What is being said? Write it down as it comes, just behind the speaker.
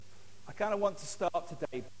I kind of want to start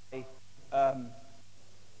today by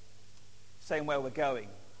saying where we're going,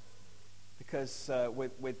 because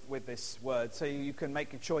with this word, so you can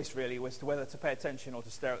make a choice really as to whether to pay attention or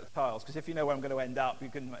to stare at the tiles, because if you know where I'm going to end up, you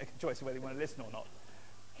can make a choice of whether you want to listen or not.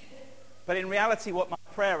 But in reality, what my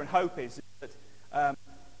prayer and hope is that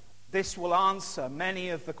this will answer many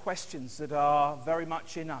of the questions that are very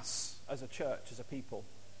much in us as a church, as a people.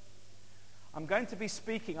 I'm going to be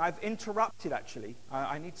speaking, I've interrupted actually,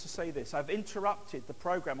 I need to say this, I've interrupted the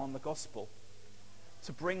program on the gospel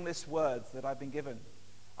to bring this word that I've been given.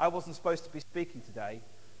 I wasn't supposed to be speaking today.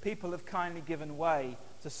 People have kindly given way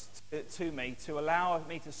to me to allow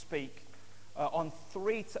me to speak on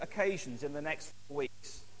 3 occasions in the next 4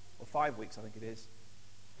 weeks, or 5 weeks I think it is.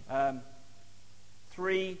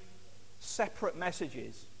 3 separate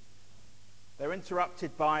messages. They're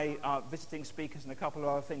interrupted by visiting speakers and a couple of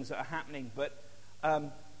other things that are happening. But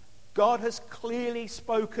God has clearly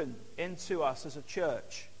spoken into us as a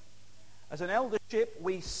church. As an eldership,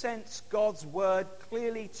 we sense God's word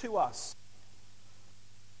clearly to us.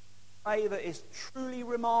 A way that is truly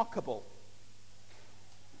remarkable.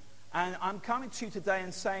 And I'm coming to you today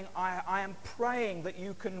and saying I am praying that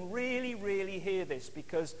you can really, really hear this,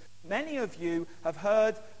 because many of you have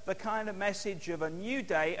heard the kind of message of a new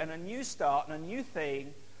day and a new start and a new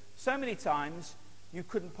thing so many times you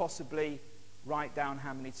couldn't possibly write down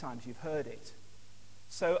how many times you've heard it.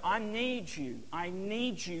 So I need you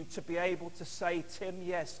to be able to say, Tim,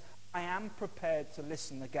 yes, I am prepared to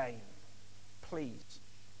listen again. Please.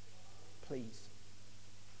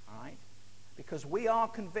 All right? Because we are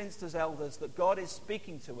convinced as elders that God is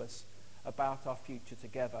speaking to us about our future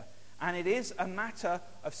together. And it is a matter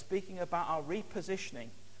of speaking about our repositioning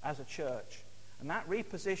as a church. And that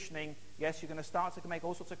repositioning, yes, you're going to start to make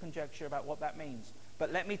all sorts of conjecture about what that means.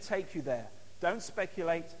 But let me take you there. Don't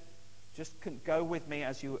speculate. Just go with me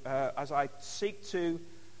as I seek to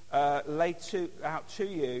lay out to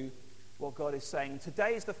you what God is saying.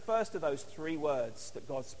 Today is the first of those 3 words that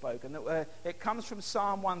God spoke. And it comes from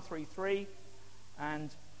Psalm 133.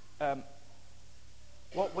 And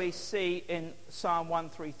what we see in Psalm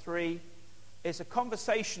 133 is a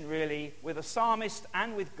conversation really with a psalmist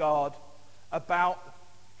and with God about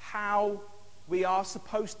how we are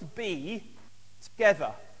supposed to be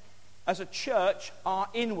together as a church, are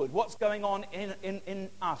inward. What's going on in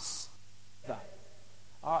us?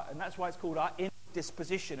 And that's why it's called our inward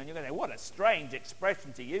disposition. And you're going to say, what a strange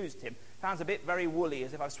expression to use, Tim. Sounds a bit very woolly,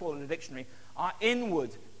 as if I've swallowed a dictionary. Our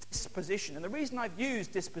inward disposition. And the reason I've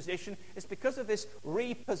used disposition is because of this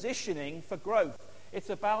repositioning for growth. It's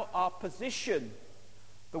about our position.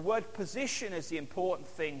 The word position is the important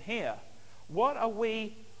thing here.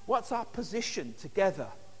 What's our position together?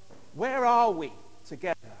 Where are we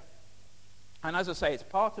together? And as I say, it's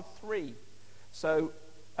part of 3. So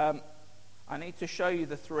I need to show you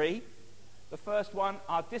the 3. The first one,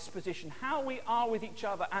 our disposition, how we are with each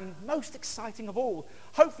other. And most exciting of all,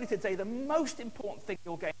 hopefully today, the most important thing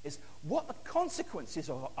you'll get is what the consequences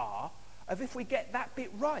are of if we get that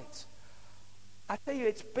bit right. I tell you,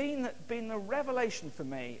 it's been the revelation for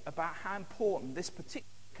me about how important this particular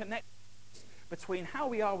connection is between how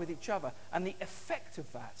we are with each other and the effect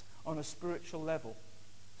of that on a spiritual level.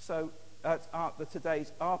 So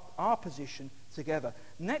today's our position together.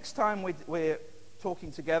 Next time we're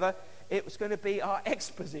talking together, it was going to be our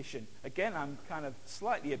exposition. Again, I'm kind of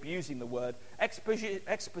slightly abusing the word.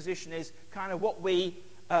 Exposition is kind of what we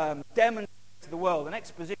demonstrate to the world. An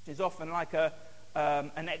exposition is often like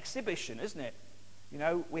an exhibition, isn't it? You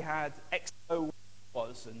know, we had Expo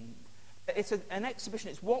was, and it's an exhibition.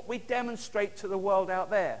 It's what we demonstrate to the world out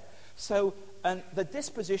there. So, and the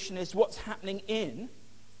disposition is what's happening in.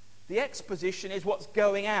 The exposition is what's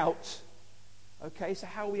going out. Okay, so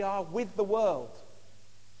how we are with the world.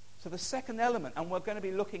 So the second element, and we're going to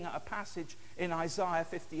be looking at a passage in Isaiah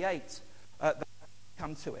 58 that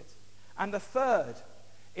come to it. And the third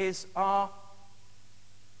is our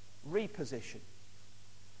reposition.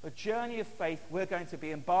 The journey of faith we're going to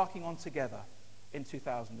be embarking on together in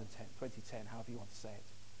 2010, however you want to say it.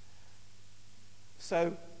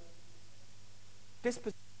 So,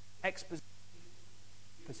 disposition, exposition,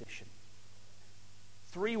 position.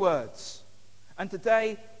 3 words. And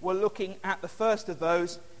today we're looking at the first of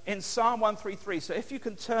those in Psalm 133. So if you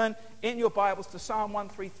can turn in your Bibles to Psalm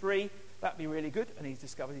 133, that'd be really good. And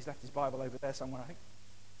he's left his Bible over there somewhere, I think.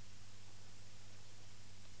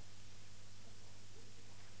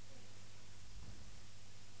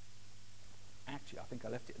 Actually, I think I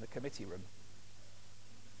left it in the committee room.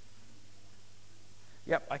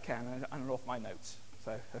 Yep, I can. And off my notes.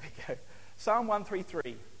 So there we go. Psalm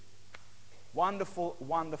 133. Wonderful,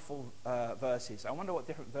 wonderful verses. I wonder what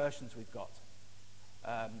different versions we've got.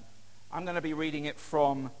 I'm going to be reading it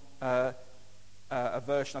from a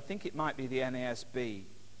version, I think it might be the NASB.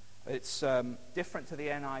 It's different to the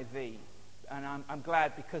NIV. And I'm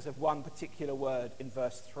glad because of one particular word in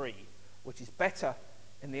verse 3, which is better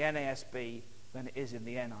in the NASB than it is in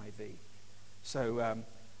the NIV. So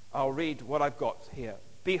I'll read what I've got here.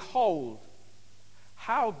 Behold,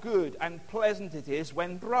 how good and pleasant it is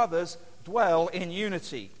when brothers dwell in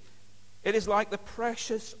unity. It is like the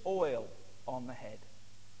precious oil on the head,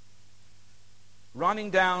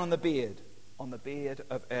 running down on the beard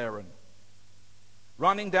of Aaron,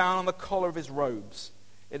 running down on the collar of his robes.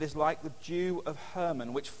 It is like the dew of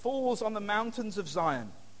Hermon, which falls on the mountains of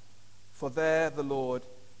Zion. For there the Lord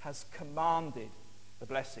has commanded the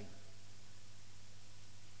blessing.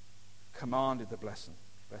 Commanded the blessing.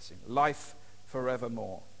 Life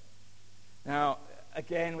forevermore. Now,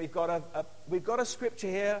 again, we've got a scripture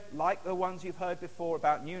here, like the ones you've heard before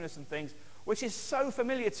about newness and things, which is so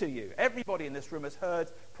familiar to you. Everybody in this room has heard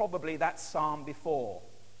probably that psalm before.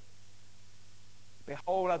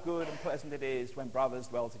 Behold how good and pleasant it is when brothers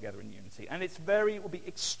dwell together in unity. And it will be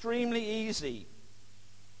extremely easy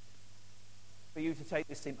for you to take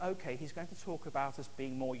this theme. Okay, he's going to talk about us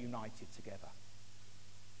being more united together.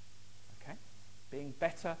 Okay? Being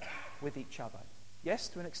better with each other. Yes,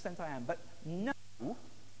 to an extent I am. But no,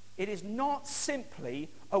 it is not simply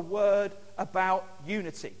a word about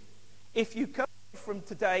unity. If you come from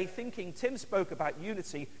today thinking Tim spoke about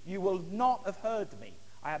unity, you will not have heard me.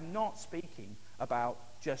 I am not speaking about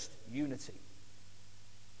just unity.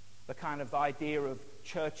 The kind of idea of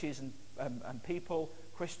churches and people,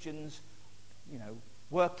 Christians,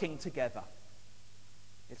 working together.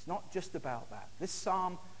 It's not just about that. This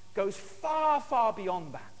psalm goes far, far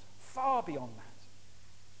beyond that. Far beyond that.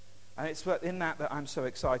 And it's in that I'm so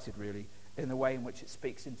excited, really, in the way in which it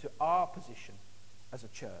speaks into our position as a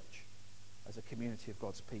church, as a community of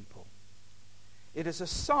God's people. It is a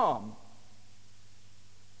psalm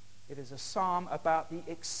about the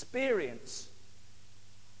experience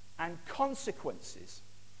and consequences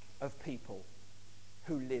of people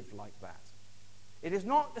who live like that. It is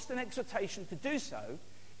not just an exhortation to do so.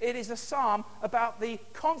 It is a psalm about the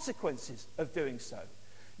consequences of doing so.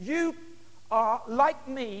 You are, like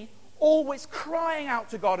me, always crying out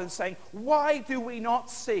to God and saying, why do we not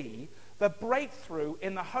see the breakthrough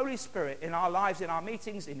in the Holy Spirit in our lives, in our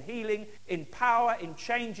meetings, in healing, in power, in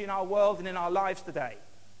change in our world and in our lives today?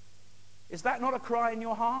 Is that not a cry in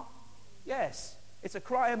your heart? Yes, it's a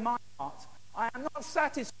cry in my heart. I am not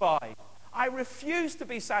satisfied. I refuse to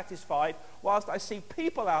be satisfied whilst I see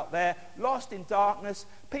people out there lost in darkness,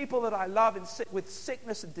 people that I love with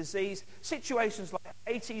sickness and disease, situations like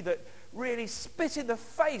Haiti that really spit in the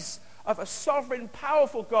face of a sovereign,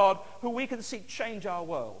 powerful God who we can see change our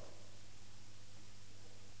world.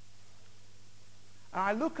 And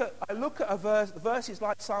I look at verses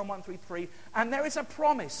like Psalm 133, and there is a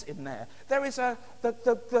promise in there. There is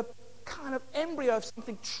the kind of embryo of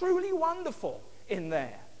something truly wonderful in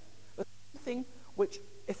there. Something which,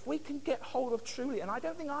 if we can get hold of truly, and I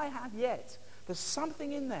don't think I have yet, there's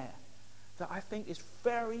something in there that I think is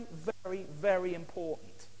very, very, very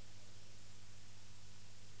important.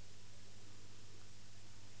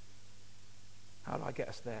 How do I get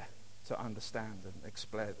us there to understand and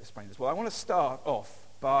explain this? Well, I want to start off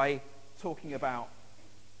by talking about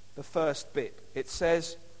the first bit. It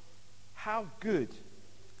says, how good,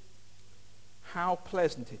 how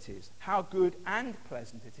pleasant it is. How good and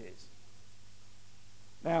pleasant it is.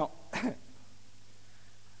 Now,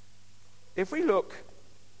 if we look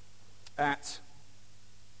at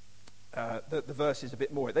the verses a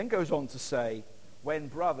bit more, it then goes on to say, when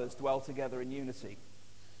brothers dwell together in unity.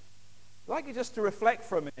 I'd like you just to reflect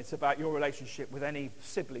for a minute about your relationship with any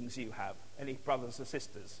siblings you have, any brothers or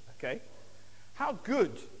sisters, okay? How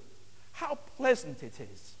good, how pleasant it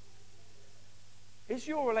is. Is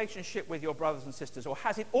your relationship with your brothers and sisters, or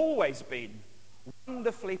has it always been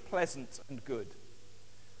wonderfully pleasant and good?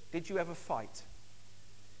 Did you ever fight?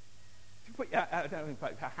 Put your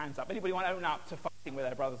hands up. Anybody want to own up to fighting with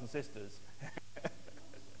their brothers and sisters?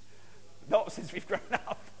 Not since we've grown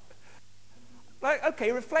up. Like,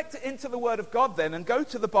 okay, reflect it into the Word of God then, and go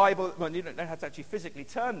to the Bible. Well, you don't have to actually physically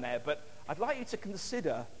turn there, but I'd like you to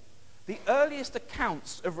consider the earliest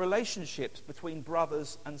accounts of relationships between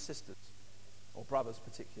brothers and sisters, or brothers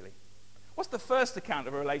particularly. What's the first account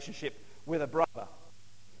of a relationship with a brother?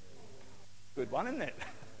 Good one, isn't it?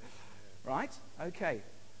 Right? Okay.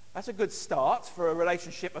 That's a good start for a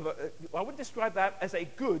relationship. I would describe that as a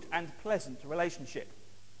good and pleasant relationship.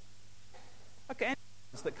 Okay, any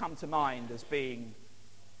that come to mind as being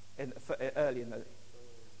early in the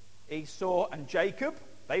Esau and Jacob.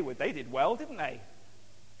 They did well, didn't they?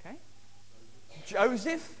 Okay.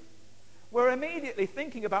 Joseph. We're immediately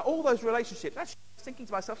thinking about all those relationships. Actually, I was thinking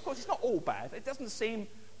to myself, of course, it's not all bad. It doesn't seem,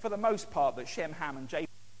 for the most part, that Shem, Ham, and Japheth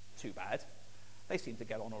are too bad. They seem to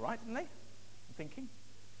get on all right, didn't they? I'm thinking.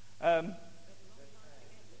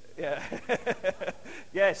 Yeah.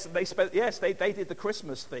 Yes, they did the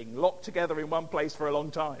Christmas thing, locked together in one place for a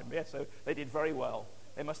long time. Yeah, so they did very well.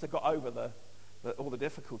 They must have got over all the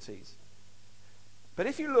difficulties. But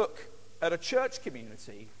if you look at a church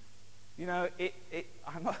community, you know,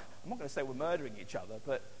 I'm not going to say we're murdering each other,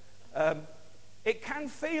 but it can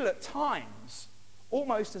feel at times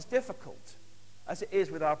almost as difficult as it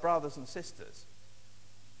is with our brothers and sisters.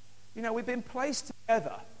 You know, we've been placed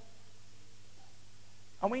together,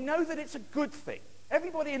 and we know that it's a good thing.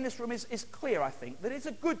 Everybody in this room is clear, I think, that it's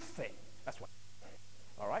a good thing. That's what.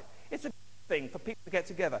 All right? It's a good thing for people to get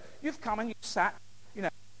together. You've come and you've sat, you know,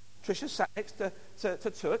 Tricia sat next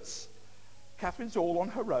to Toots. Catherine's all on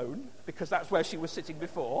her own, because that's where she was sitting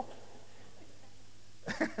before.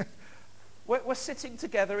 We're sitting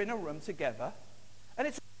together in a room together, and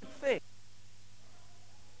it's a good thing.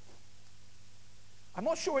 I'm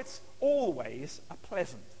not sure it's always a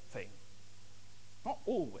pleasant thing. Not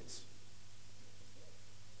always.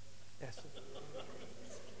 Yes.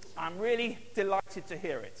 I'm really delighted to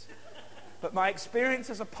hear it. But my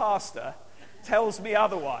experience as a pastor tells me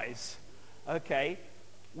otherwise. Okay?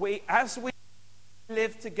 As we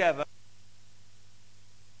live together,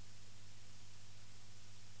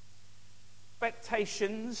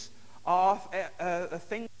 expectations are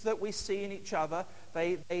things that we see in each other.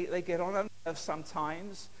 They get on our nerves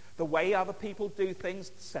sometimes. The way other people do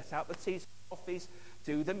things, set out the teas, coffees,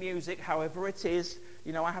 do the music, however it is.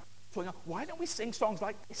 You know, I have to, why don't we sing songs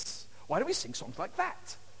like this? Why don't we sing songs like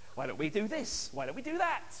that? Why don't we do this? Why don't we do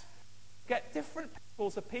that? Get different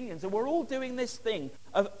people's opinions, and we're all doing this thing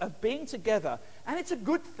of being together, and it's a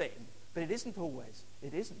good thing, but it isn't always.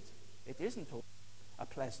 It isn't always a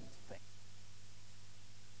pleasant thing.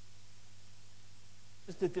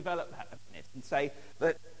 Just to develop that a minute and say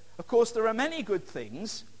that, of course, there are many good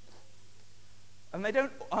things, and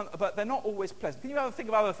but they're not always pleasant. Can you ever think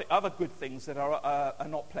of other good things that are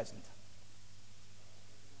not pleasant?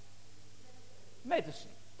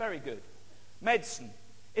 Medicine, very good. Medicine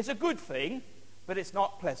is a good thing, but it's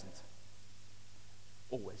not pleasant.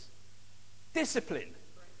 Always. Discipline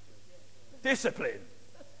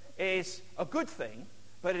is a good thing,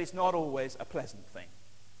 but it is not always a pleasant thing.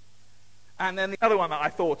 And then the other one that I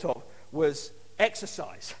thought of was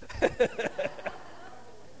exercise.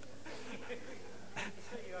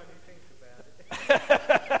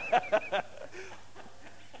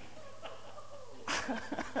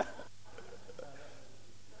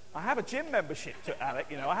 I have a gym membership, Alec.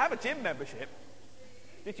 You know, I have a gym membership.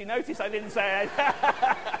 Did you notice I didn't say it?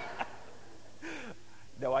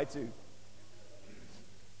 No, I do.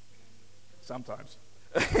 Sometimes.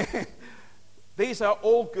 These are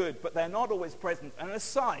all good, but they're not always present. And an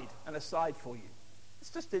aside for you.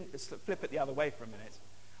 Let's flip it the other way for a minute.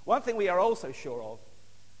 One thing we are also sure of,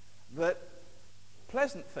 that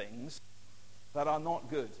pleasant things that are not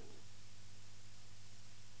good.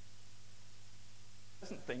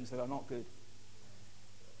 Pleasant things that are not good.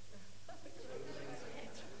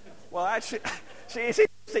 Well, actually, it's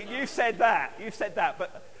interesting. You said that,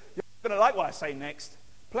 but you're going to like what I say next.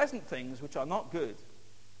 Pleasant things which are not good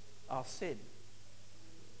are sin.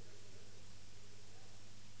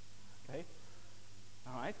 Okay?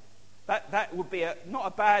 All right? That would be not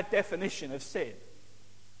a bad definition of sin.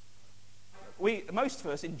 Most of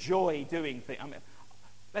us enjoy doing things. I mean,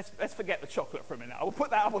 let's forget the chocolate for a minute. I will put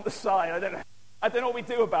that up on the side. I don't know what we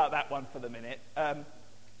do about that one for the minute.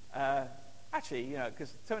 Actually, you know,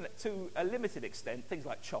 because to a limited extent, things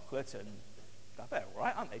like chocolate and stuff, they're all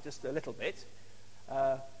right, aren't they? Just a little bit. You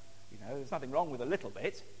know, there's nothing wrong with a little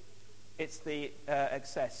bit. It's the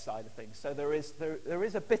excess side of things. So there is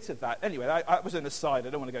a bit of that. Anyway, I was an aside.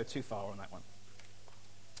 I don't want to go too far on that one.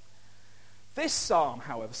 This psalm,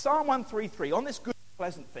 however, Psalm 133, on this good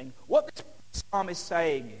pleasant thing, what this psalm is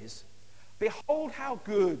saying is, behold how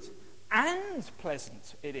good and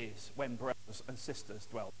pleasant it is when brothers and sisters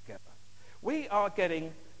dwell together. We are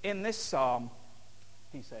getting, in this psalm,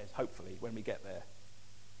 he says, hopefully, when we get there,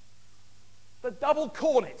 the double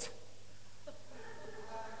cornet.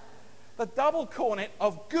 The double cornet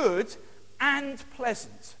of good and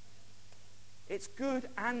pleasant. It's good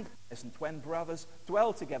and pleasant when brothers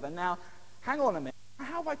dwell together. Now, hang on a minute.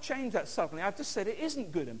 How have I changed that suddenly? I've just said it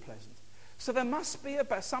isn't good and pleasant. So there must be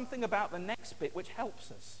something about the next bit which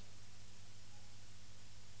helps us.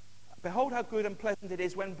 Behold how good and pleasant it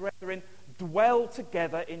is when brethren dwell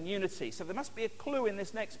together in unity. So there must be a clue in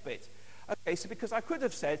this next bit. Okay, so because I could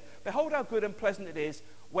have said, behold how good and pleasant it is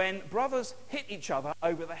when brothers hit each other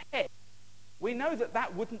over the head. We know that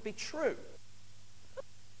that wouldn't be true.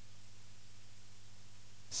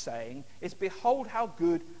 Saying is, behold how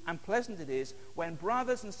good and pleasant it is when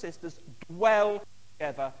brothers and sisters dwell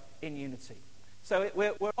together in unity. So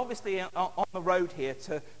we're obviously on the road here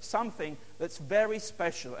to something that's very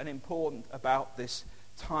special and important about this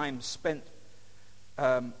time spent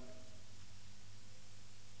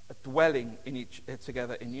dwelling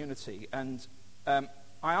together in unity. And I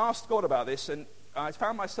asked God about this, and I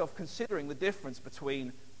found myself considering the difference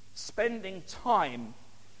between spending time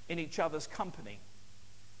in each other's company.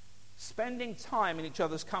 Spending time in each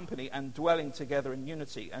other's company and dwelling together in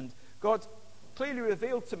unity. And God clearly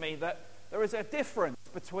revealed to me that there is a difference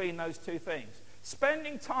between those two things.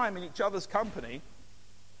 Spending time in each other's company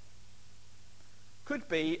could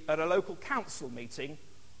be at a local council meeting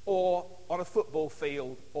or on a football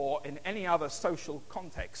field or in any other social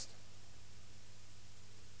context.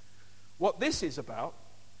 What this is about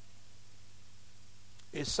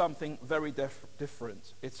is something very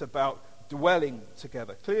different. It's about dwelling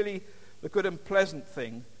together. Clearly, the good and pleasant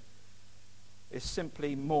thing is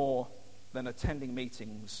simply more than attending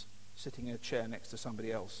meetings, sitting in a chair next to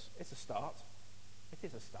somebody else. It's a start. It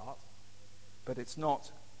is a start. But it's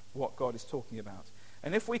not what God is talking about.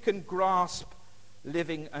 And if we can grasp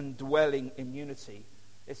living and dwelling in unity,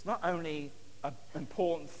 it's not only an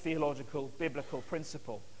important theological, biblical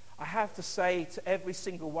principle. I have to say to every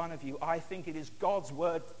single one of you, I think it is God's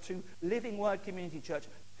word to Living Word Community Church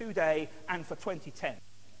today and for 2010.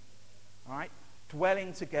 All right?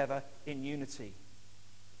 Dwelling together in unity.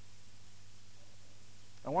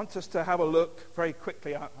 I want us to have a look very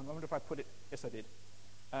quickly. I wonder if I put it. Yes, I did.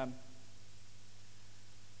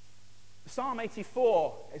 Psalm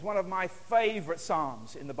 84 is one of my favorite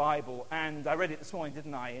psalms in the Bible, and I read it this morning,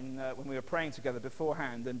 didn't I, when we were praying together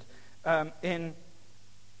beforehand. And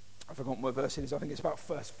I've forgotten what verse it is. I think it's about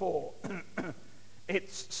verse 4. It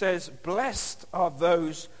says, "Blessed are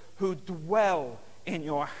those who dwell in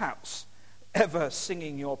your house, ever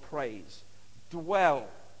singing your praise." Dwell.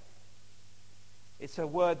 It's a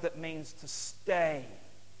word that means to stay.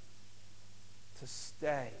 To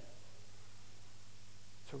stay.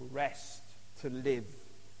 To rest. To live.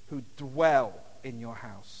 Who dwell in your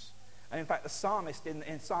house. And in fact, the psalmist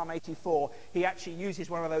in Psalm 84, he actually uses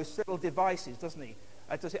one of those little devices, doesn't he?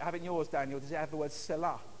 Does it have it in yours, Daniel? Does it have the word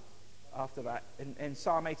Selah after that in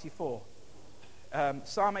Psalm 84?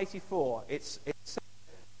 Psalm 84, it's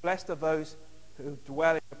blessed are those who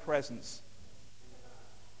dwell in your presence.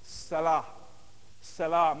 Selah.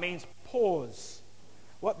 Selah means pause.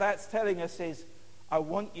 What that's telling us is, I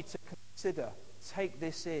want you to consider, take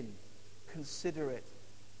this in, consider it,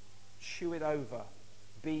 chew it over,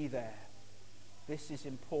 be there. This is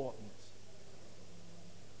important.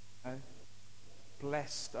 You know?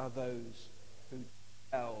 Blessed are those who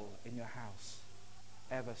dwell in your house,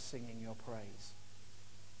 ever singing your praise.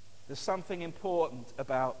 There's something important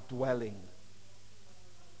about dwelling.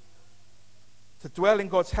 To dwell in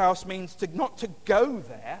God's house means not to go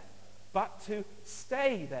there, but to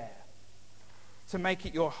stay there, to make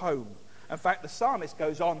it your home. In fact, the psalmist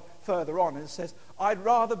goes on further on and says, I'd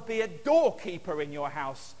rather be a doorkeeper in your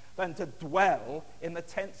house than to dwell in the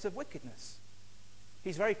tents of wickedness.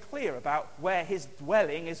 He's very clear about where his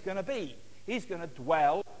dwelling is going to be. He's going to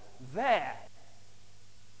dwell there.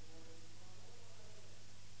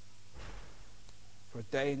 For a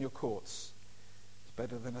day in your courts is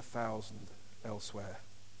better than 1,000 elsewhere.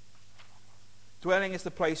 Dwelling is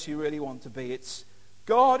the place you really want to be. It's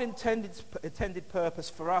God intended purpose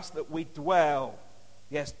for us that we dwell.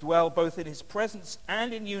 Yes, dwell both in his presence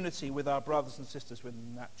and in unity with our brothers and sisters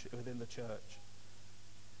within the church.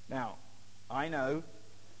 Now, I know,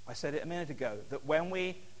 I said it a minute ago, that when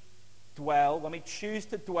we choose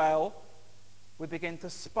to dwell, we begin to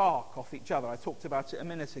spark off each other. I talked about it a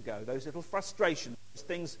minute ago. Those little frustrations,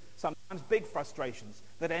 things, sometimes big frustrations,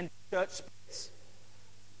 that end in church splits.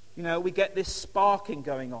 You know, we get this sparking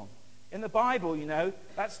going on. In the Bible, you know,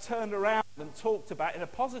 that's turned around and talked about in a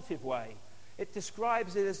positive way. It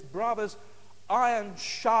describes it as brothers, iron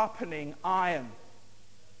sharpening iron.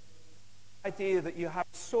 The idea that you have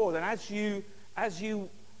a sword, and as you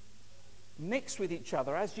mix with each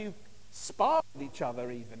other, as you spark with each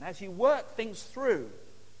other even, as you work things through,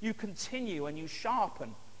 you continue and you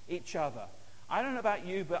sharpen each other. I don't know about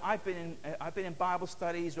you, but I've been in Bible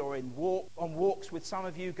studies or on walks with some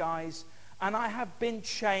of you guys, and I have been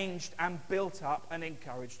changed and built up and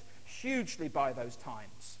encouraged hugely by those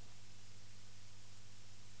times.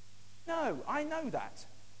 No, I know that.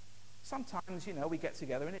 Sometimes, we get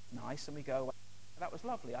together and it's nice and we go, that was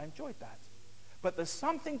lovely, I enjoyed that. But there's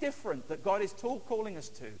something different that God is calling us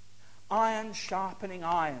to. Iron sharpening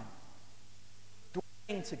iron.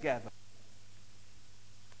 Dwelling together.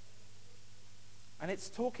 And it's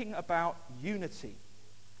talking about unity.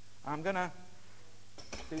 I'm going to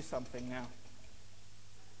do something now.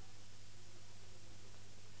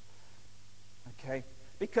 Okay?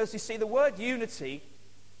 Because you see, the word unity,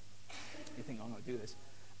 you think, I'm going to do this.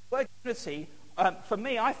 The word unity, for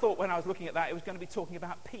me, I thought when I was looking at that, it was going to be talking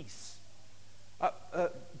about peace.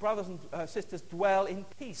 Brothers and sisters dwell in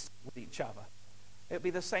peace with each other. It would be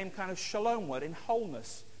the same kind of shalom word, in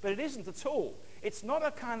wholeness. But it isn't at all. It's not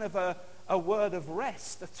a kind of a word of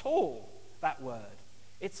rest at all, that word.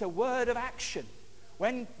 It's a word of action.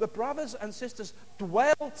 When the brothers and sisters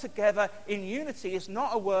dwell together in unity, it's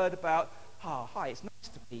not a word about, hi, it's nice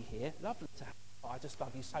to be here, lovely to have you, I just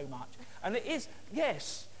love you so much. And it is,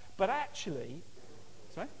 yes, but actually,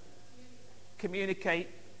 communicate.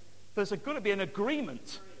 There's got to be an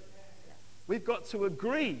agreement. We've got to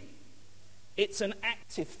agree. It's an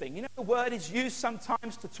active thing. The word is used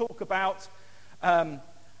sometimes to talk about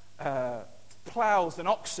plows and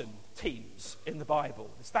oxen teams in the Bible.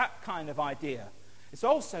 It's that kind of idea. It's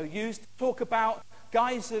also used to talk about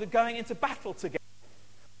guys that are going into battle together.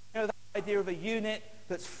 That idea of a unit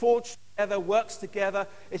that's forged together, works together,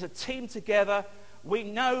 is a team together. We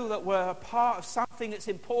know that we're a part of something that's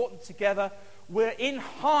important together. We're in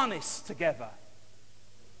harness together.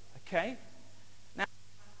 Okay? Now,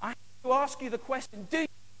 I have to ask you the question, do you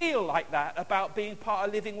feel like that about being part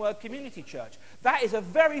of Living Word Community Church? That is a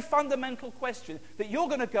very fundamental question that you're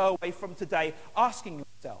going to go away from today asking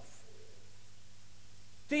yourself.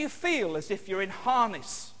 Do you feel as if you're in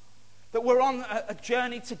harness? That we're on a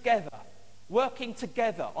journey together, working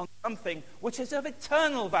together on something which is of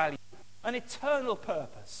eternal value, an eternal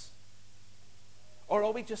purpose? Or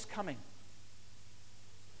are we just coming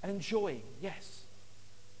and enjoying? Yes,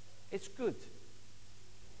 it's good.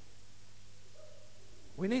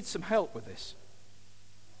 We need some help with this.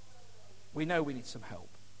 We know we need some help.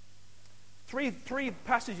 Three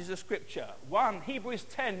passages of Scripture. One, Hebrews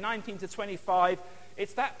 10, 19 to 25.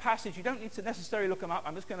 It's that passage. You don't need to necessarily look them up.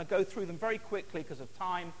 I'm just going to go through them very quickly because of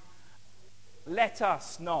time. Let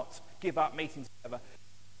us not give up meeting together.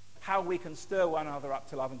 How we can stir one another up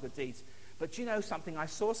to love and good deeds. But do you know something? I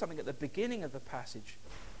saw something at the beginning of the passage.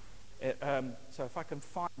 So if I can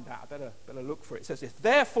find that, I better look for it. It says this: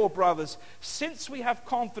 Therefore, brothers, since we have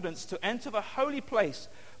confidence to enter the holy place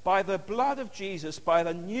by the blood of Jesus, by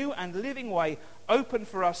the new and living way open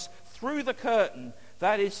for us through the curtain,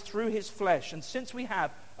 that is, through his flesh, and since we have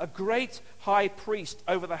a great high priest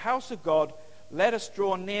over the house of God, let us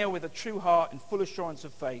draw near with a true heart and full assurance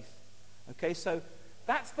of faith. Okay, so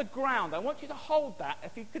that's the ground. I want you to hold that.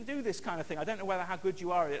 If you can do this kind of thing, I don't know how good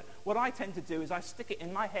you are at it. What I tend to do is I stick it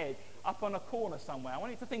in my head up on a corner somewhere. I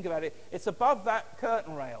want you to think about it. It's above that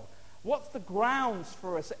curtain rail. What's the grounds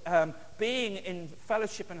for us being in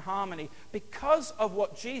fellowship and harmony? Because of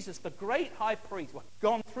what Jesus, the great high priest,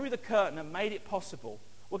 gone through the curtain and made it possible.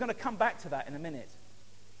 We're going to come back to that in a minute.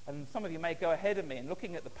 And some of you may go ahead of me and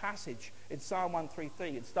looking at the passage in Psalm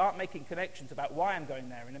 133 and start making connections about why I'm going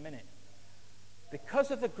there in a minute. Because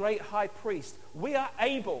of the great high priest, we are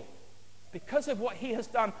able, because of what he has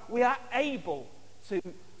done, we are able to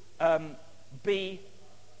be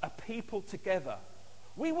a people together.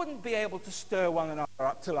 We wouldn't be able to stir one another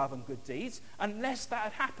up to love and good deeds unless that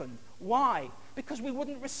had happened. Why? Because we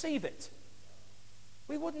wouldn't receive it.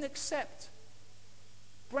 We wouldn't accept.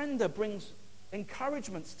 Brenda brings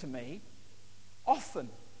encouragements to me often,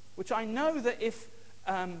 which I know that if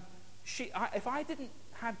I didn't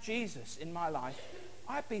have Jesus in my life,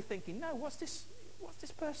 I'd be thinking, no, what's this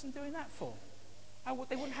person doing that for?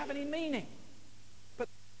 They wouldn't have any meaning. But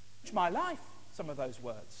it's my life, some of those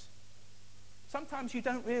words. Sometimes you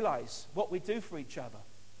don't realize what we do for each other.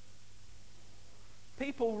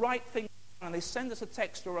 People write things and they send us a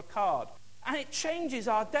text or a card, and it changes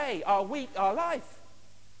our day, our week, our life,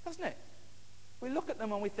 doesn't it? We look at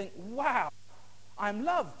them and we think, wow, I'm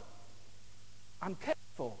loved. I'm cared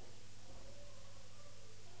for.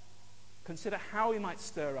 Consider how we might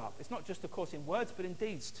stir up. It's not just, of course, in words, but in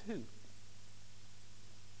deeds too.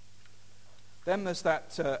 Then there's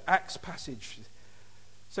that Acts passage,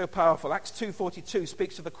 so powerful. Acts 2:42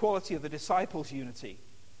 speaks of the quality of the disciples' unity.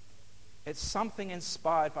 It's something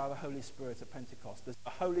inspired by the Holy Spirit at Pentecost. There's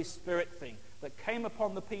a Holy Spirit thing that came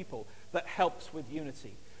upon the people that helps with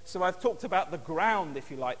unity. So I've talked about the ground, if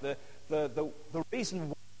you like, the reason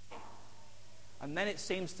why. And then it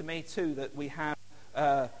seems to me too that we have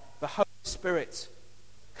the Holy Spirit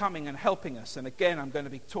coming and helping us. And again, I'm going to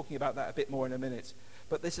be talking about that a bit more in a minute.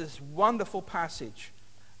 But this is a wonderful passage.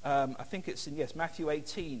 I think it's in, Matthew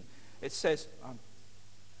 18. It says,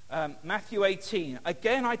 Matthew 18,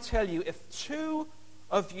 again I tell you, if two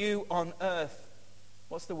of you on earth,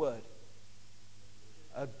 what's the word?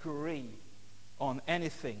 Agree on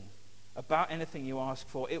anything, about anything you ask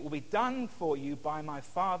for, it will be done for you by my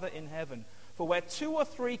Father in heaven. For where two or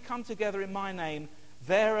three come together in my name,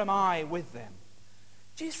 there am I with them.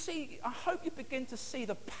 Do you see, I hope you begin to see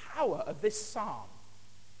the power of this psalm.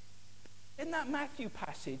 In that Matthew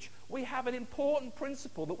passage, we have an important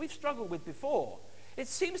principle that we've struggled with before. It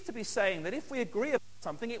seems to be saying that if we agree about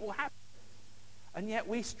something, it will happen. And yet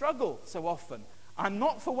we struggle so often. I'm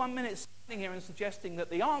not for 1 minute sitting here and suggesting that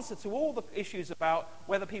the answer to all the issues about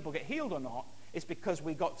whether people get healed or not is because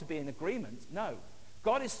we got to be in agreement. No.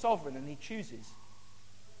 God is sovereign and he chooses.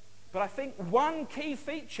 But I think one key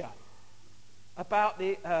feature about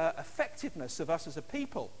the effectiveness of us as a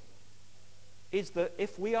people is that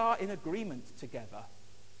if we are in agreement together,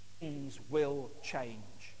 things will change.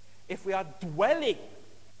 If we are dwelling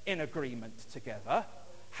in agreement together,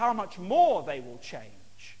 how much more they will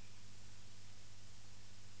change.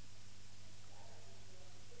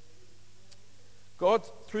 God,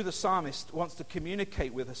 through the psalmist, wants to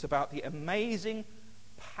communicate with us about the amazing,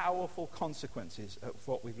 powerful consequences of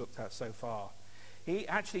what we've looked at so far. He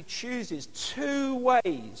actually chooses two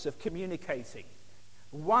ways of communicating,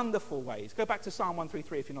 wonderful ways. Go back to Psalm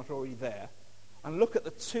 133 if you're not already there, and look at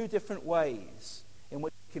the two different ways in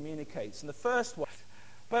which he communicates. And the first one,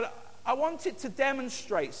 but I wanted to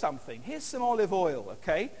demonstrate something. Here's some olive oil,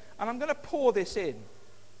 okay? And I'm going to pour this in,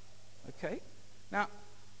 okay? Now,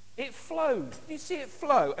 it flows. You see it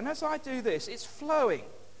flow. And as I do this, it's flowing.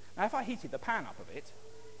 Now, if I heated the pan up a bit,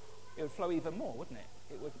 it would flow even more, wouldn't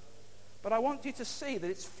it? It would. But I want you to see that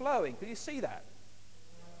it's flowing. Can you see that?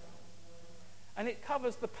 And it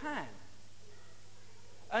covers the pan.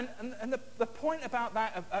 And the point about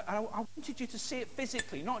that, I wanted you to see it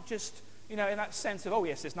physically, not just, in that sense of, oh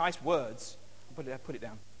yes, there's nice words. Put it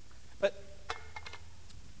down. But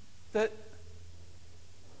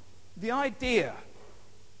the idea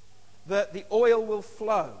that the oil will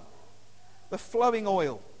flow, the flowing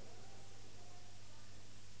oil.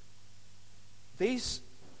 These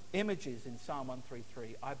images in Psalm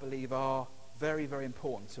 133, I believe, are very, very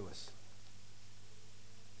important to us.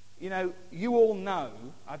 You all know,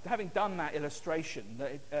 having done that illustration,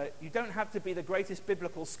 that you don't have to be the greatest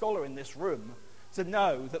biblical scholar in this room to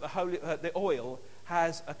know that the oil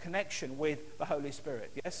has a connection with the Holy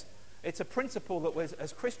Spirit. Yes? It's a principle that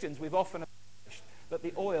as Christians we've often established, that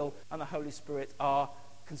the oil and the Holy Spirit are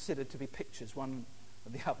considered to be pictures, one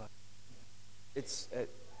of the other.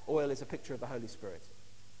 Oil is a picture of the Holy Spirit.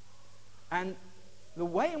 And the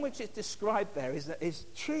way in which it's described there is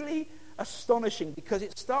truly astonishing, because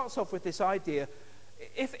it starts off with this idea.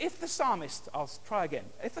 If the psalmist, I'll try again.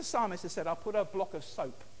 If the psalmist had said, I'll put a block of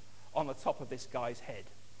soap on the top of this guy's head,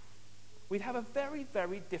 we'd have a very,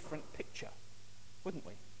 very different picture, wouldn't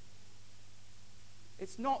we?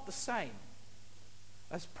 It's not the same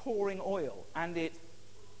as pouring oil and it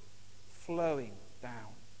flowing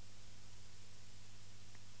down.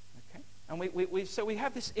 Okay? And so we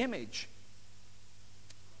have this image,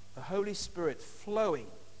 the Holy Spirit flowing.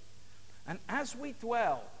 And as we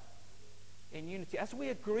dwell in unity, as we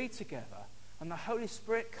agree together, and the Holy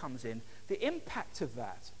Spirit comes in, the impact of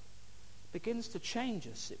that begins to change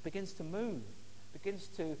us. It begins to move, begins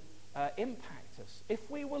to impact us.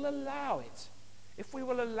 If we will allow it, if we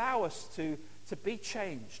will allow us to be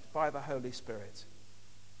changed by the Holy Spirit,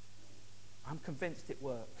 I'm convinced it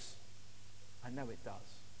works. I know it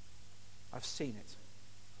does. I've seen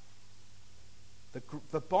it.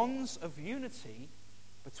 The bonds of unity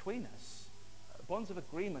between us, bonds of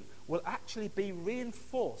agreement, will actually be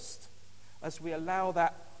reinforced as we allow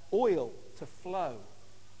that oil to flow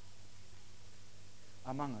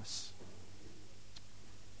among us.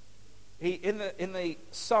 In the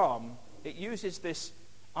psalm, it uses this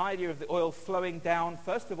idea of the oil flowing down,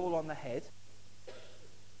 first of all on the head,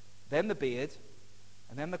 then the beard,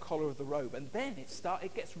 and then the collar of the robe. And then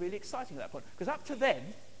it gets really exciting at that point. Because up to then,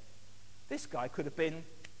 this guy could have been,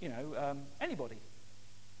 anybody.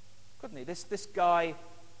 Couldn't he? This guy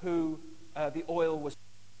who the oil was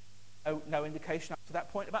no indication up to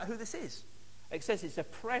that point about who this is. It says it's a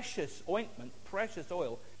precious ointment, precious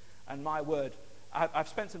oil. And my word, I've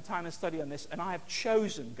spent some time and study on this, and I have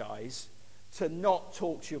chosen, guys, to not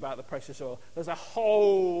talk to you about the precious oil. There's a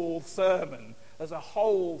whole sermon, there's a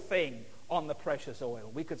whole thing on the precious oil.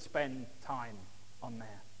 We could spend time on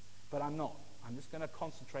there. But I'm not. I'm just going to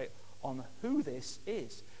concentrate on who this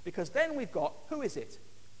is. Because then we've got, who is it?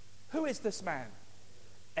 Who is this man?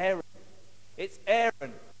 Aaron. It's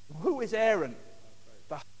Aaron. Who is Aaron?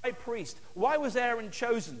 The high priest. Why was Aaron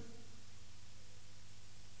chosen?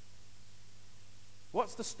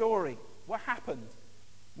 What's the story? What happened?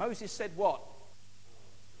 Moses said what?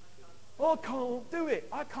 Oh, I can't do it.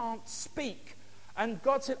 I can't speak. And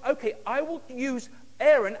God said, okay, I will use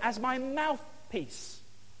Aaron as my mouthpiece.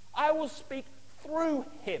 I will speak through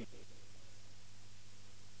him.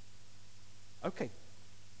 Okay.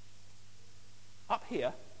 Up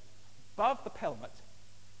here, above the pelmet,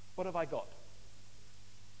 what have I got?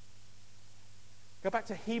 Go back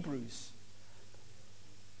to Hebrews.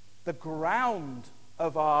 The ground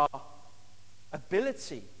of our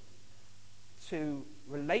ability to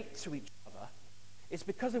relate to each other is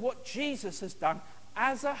because of what Jesus has done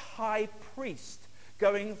as a high priest,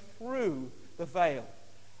 going through the veil,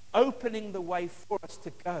 opening the way for us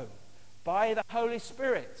to go by the Holy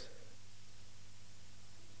Spirit.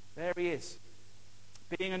 There he is,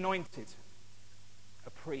 being anointed, a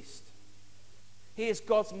priest. He is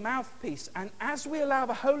God's mouthpiece, and as we allow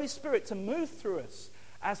the Holy Spirit to move through us,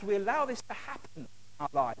 as we allow this to happen in our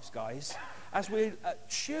lives, guys, as we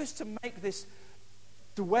choose to make this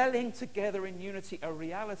dwelling together in unity a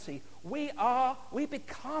reality, we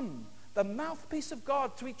become the mouthpiece of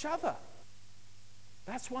God to each other.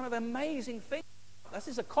 That's one of the amazing things. This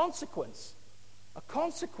is a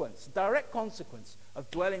direct consequence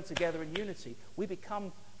of dwelling together in unity. We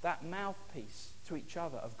become that mouthpiece to each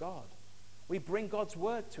other of God. We bring God's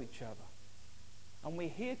word to each other, and we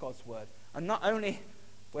hear God's word. And not only,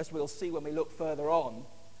 as we'll see when we look further on,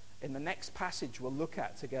 in the next passage we'll look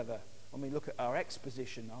at together, when we look at our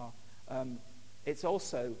exposition, it's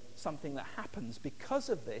also something that happens because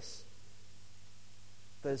of this.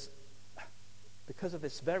 Because of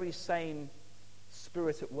this very same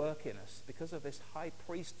Spirit at work in us, because of this high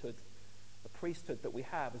priesthood, the priesthood that we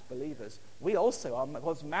have as believers, we also are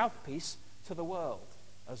God's mouthpiece to the world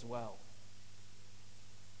as well.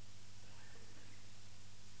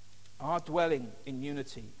 Our dwelling in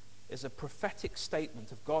unity is a prophetic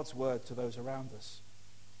statement of God's word to those around us.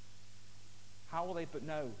 How will they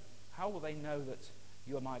know that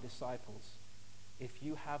you are my disciples? If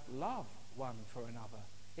you have love one for another.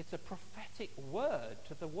 It's a prophetic word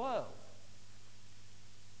to the world.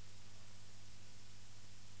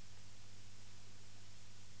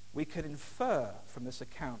 We can infer from this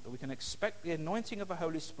account that we can expect the anointing of the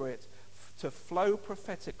Holy Spirit to flow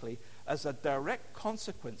prophetically as a direct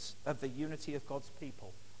consequence of the unity of God's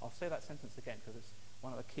people. I'll say that sentence again because it's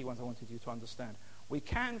one of the key ones I wanted you to understand. We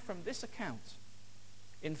can, from this account,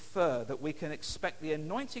 infer that we can expect the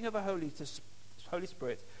anointing of the Holy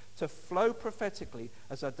Spirit to flow prophetically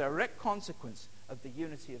as a direct consequence of the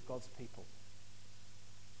unity of God's people.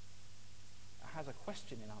 It has a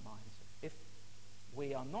question in our minds. If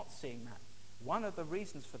we are not seeing that, one of the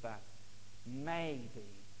reasons for that may be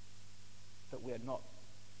that we are not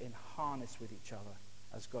in harness with each other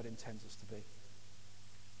as God intends us to be.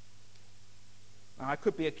 Now, I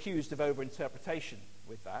could be accused of overinterpretation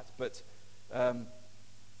with that, but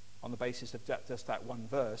on the basis of just that one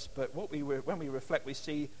verse. But when we reflect, we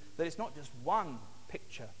see that it's not just one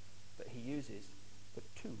picture that he uses, but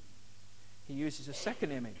two. He uses a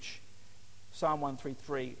second image. Psalm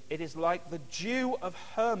 133, it is like the dew of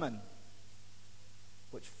Hermon,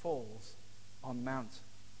 which falls on Mount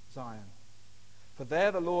Zion. For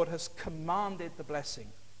there the Lord has commanded the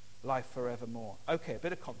blessing, life forevermore. Okay, a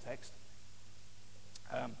bit of context.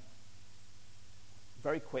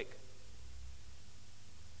 Very quick.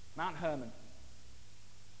 Mount Hermon.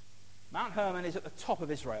 Mount Hermon is at the top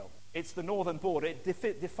of Israel. It's the northern border.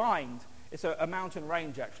 It's a mountain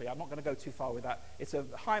range, actually. I'm not going to go too far with that. It's a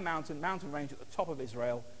high mountain range at the top of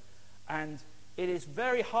Israel. And it is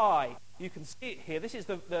very high. You can see it here. This is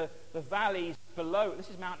the valleys below. This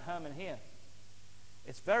is Mount Hermon here.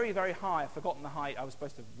 It's very, very high. I've forgotten the height.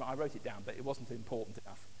 I wrote it down, but it wasn't important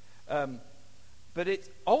enough. But it's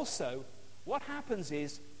also, what happens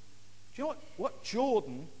is, do you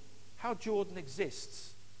know how Jordan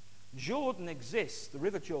exists? Jordan exists, the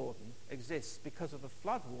River Jordan exists because of the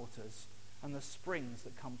floodwaters and the springs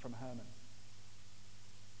that come from Hermon.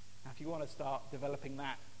 Now, if you want to start developing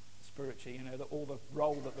that spiritually, all the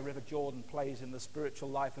role that the River Jordan plays in the spiritual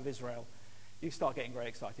life of Israel, you start getting very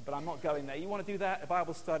excited. But I'm not going there. You want to do that, a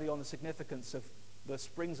Bible study on the significance of the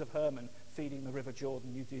springs of Hermon feeding the River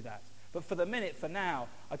Jordan, you do that. But for now,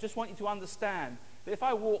 I just want you to understand that if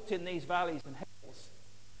I walked in these valleys and hills,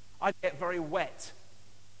 I'd get very wet.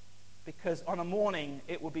 Because on a morning,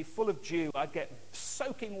 it would be full of dew. I'd get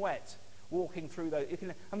soaking wet walking through those.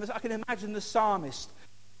 I can imagine the psalmist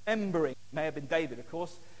remembering, may have been David, of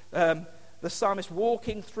course, the psalmist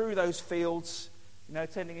walking through those fields,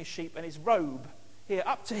 tending his sheep, and his robe here,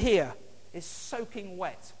 up to here, is soaking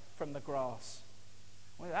wet from the grass.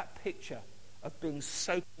 Well, that picture of being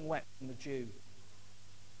soaking wet from the dew.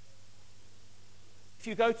 If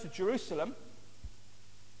you go to Jerusalem,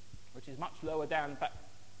 which is much lower down, in fact,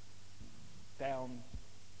 down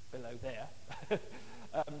below there,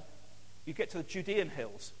 you get to the Judean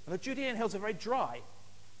hills. And the Judean hills are very dry.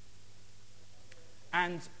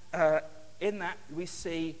 And in that we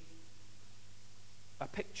see a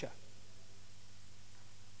picture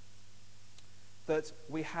that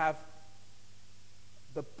we have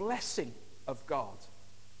the blessing of God,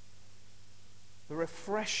 the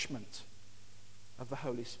refreshment of the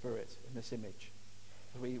Holy Spirit in this image.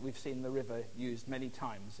 We've seen the river used many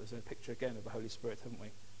times as a picture again of the Holy Spirit, haven't we?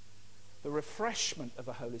 The refreshment of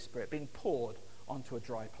the Holy Spirit being poured onto a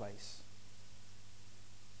dry place.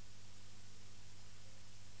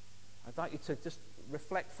 I'd like you to just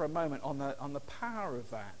reflect for a moment on the power of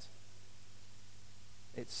that.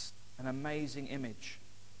 It's an amazing image.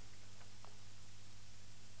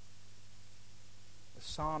 The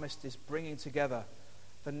psalmist is bringing together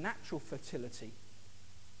the natural fertility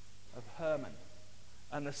of Hermon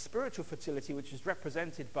and the spiritual fertility which is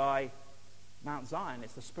represented by Mount Zion.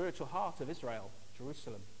 It's the spiritual heart of Israel,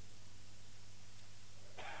 Jerusalem.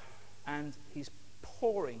 And he's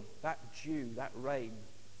pouring that dew, that rain,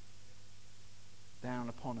 down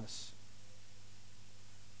upon us.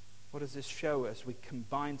 What does this show us? We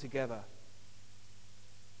combine together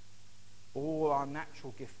all our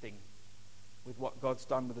natural gifting with what God's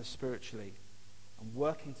done with us spiritually, and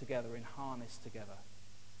working together in harness together.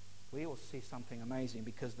 We will see something amazing,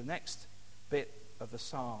 because the next bit of the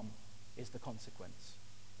psalm is the consequence.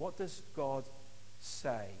 What does God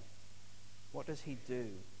say? What does he do?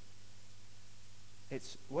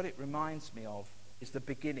 It's what it reminds me of is the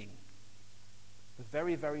beginning. The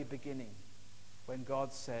very, very beginning, when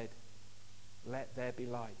God said, "Let there be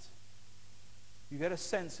light." You get a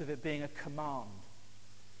sense of it being a command.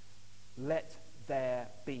 Let there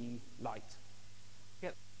be light. You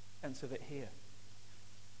get a sense of it here.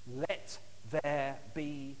 Let there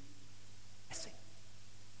be blessing.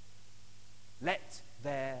 Let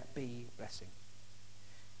there be blessing.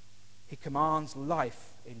 He commands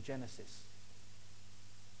life in Genesis.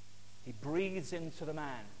 He breathes into the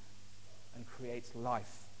man and creates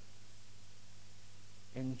life.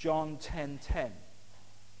 In John 10:10,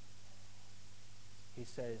 he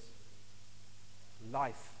says,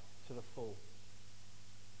 life to the full.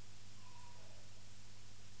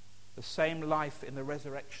 The same life in the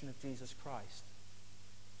resurrection of Jesus Christ.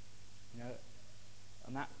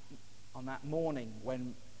 On that morning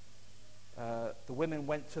when the women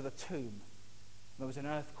went to the tomb, there was an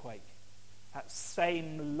earthquake. That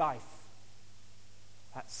same life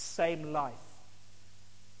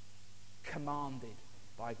commanded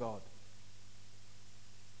by God.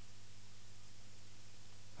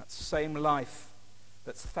 That same life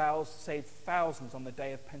that saved thousands on the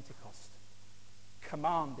day of Pentecost,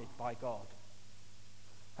 commanded by God.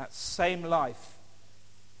 That same life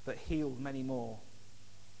that healed many more.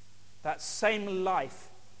 That same life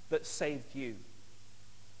that saved you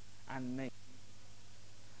and me.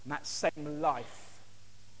 And that same life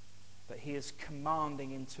that he is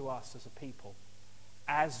commanding into us as a people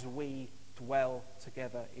as we dwell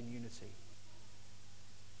together in unity.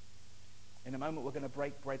 In a moment we're going to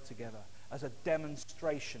break bread together as a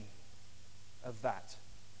demonstration of that.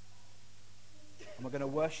 And we're going to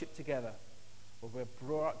worship together. We'll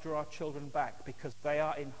draw our children back because they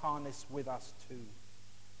are in harness with us too.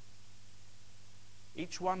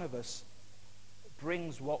 Each one of us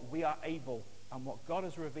brings what we are able and what God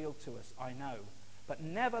has revealed to us, I know. But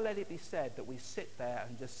never let it be said that we sit there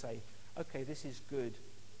and just say, okay, this is good,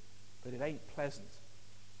 but it ain't pleasant.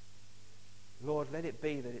 Lord, let it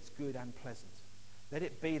be that it's good and pleasant. Let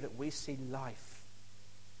it be that we see life.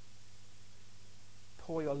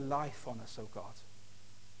 Pour your life on us, oh God.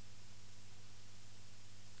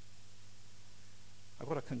 I've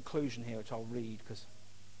got a conclusion here which I'll read because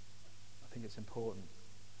I think it's important.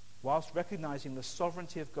 Whilst recognizing the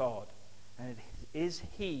sovereignty of God, and it is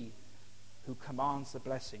he who commands the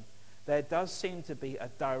blessing, there does seem to be a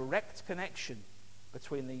direct connection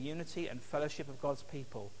between the unity and fellowship of God's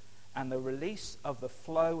people and the release of the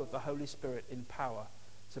flow of the Holy Spirit in power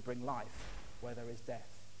to bring life where there is death.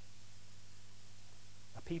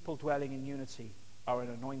 A people dwelling in unity are an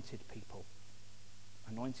anointed people,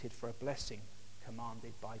 anointed for a blessing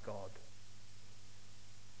commanded by God.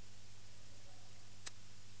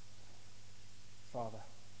 Father,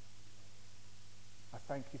 I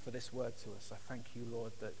thank you for this word to us. I thank you,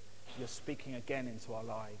 Lord, that you're speaking again into our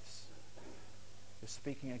lives. You're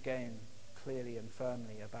speaking again clearly and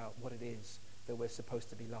firmly about what it is that we're supposed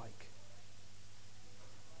to be like.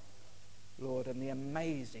 Lord, and the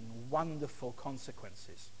amazing, wonderful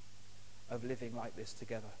consequences of living like this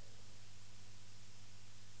together.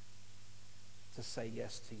 To say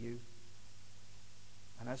yes to you.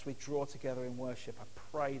 And as we draw together in worship, I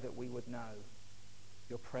pray that we would know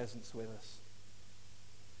your presence with us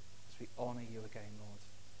as we honor you again, Lord.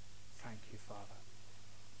 Thank you, Father.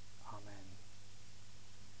 Amen.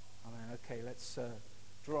 Amen. Okay, let's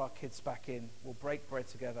draw our kids back in. We'll break bread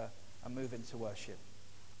together and move into worship.